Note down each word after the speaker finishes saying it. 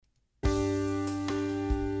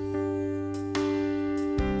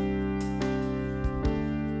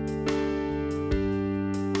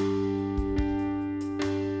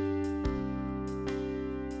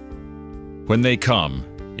When they come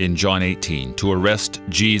in John 18 to arrest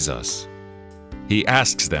Jesus, he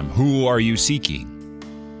asks them, "Who are you seeking?"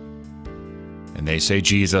 And they say,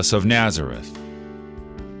 "Jesus of Nazareth."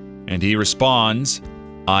 And he responds,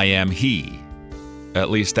 "I am he."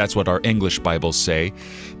 At least that's what our English Bibles say,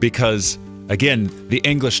 because, again, the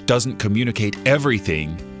English doesn't communicate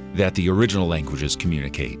everything that the original languages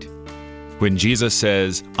communicate. When Jesus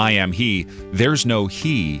says, "I am he," there's no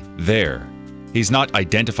he there. He's not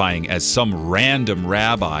identifying as some random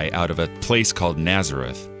rabbi out of a place called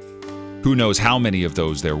Nazareth. Who knows how many of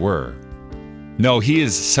those there were? No, he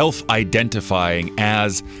is self-identifying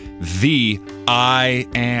as the I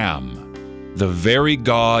am, the very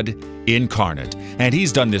God incarnate. And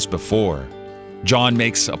he's done this before. John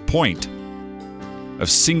makes a point of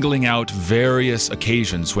singling out various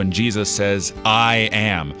occasions when Jesus says, "I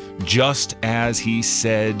am," just as he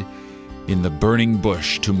said in the burning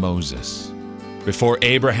bush to Moses. Before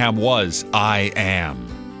Abraham was, "I am."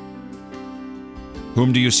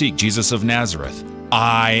 Whom do you seek? Jesus of Nazareth.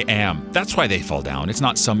 I am. That's why they fall down. It's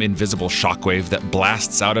not some invisible shockwave that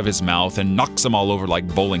blasts out of his mouth and knocks them all over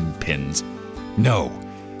like bowling pins. No,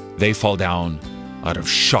 they fall down out of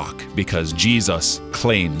shock because Jesus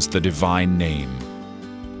claims the divine name.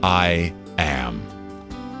 I am.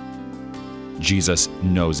 Jesus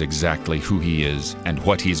knows exactly who he is and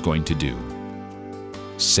what he's going to do.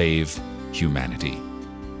 Save humanity.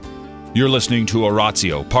 You're listening to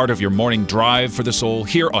Oratio, part of your morning drive for the soul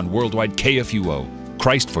here on Worldwide KFUO.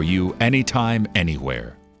 Christ for you, anytime,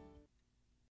 anywhere.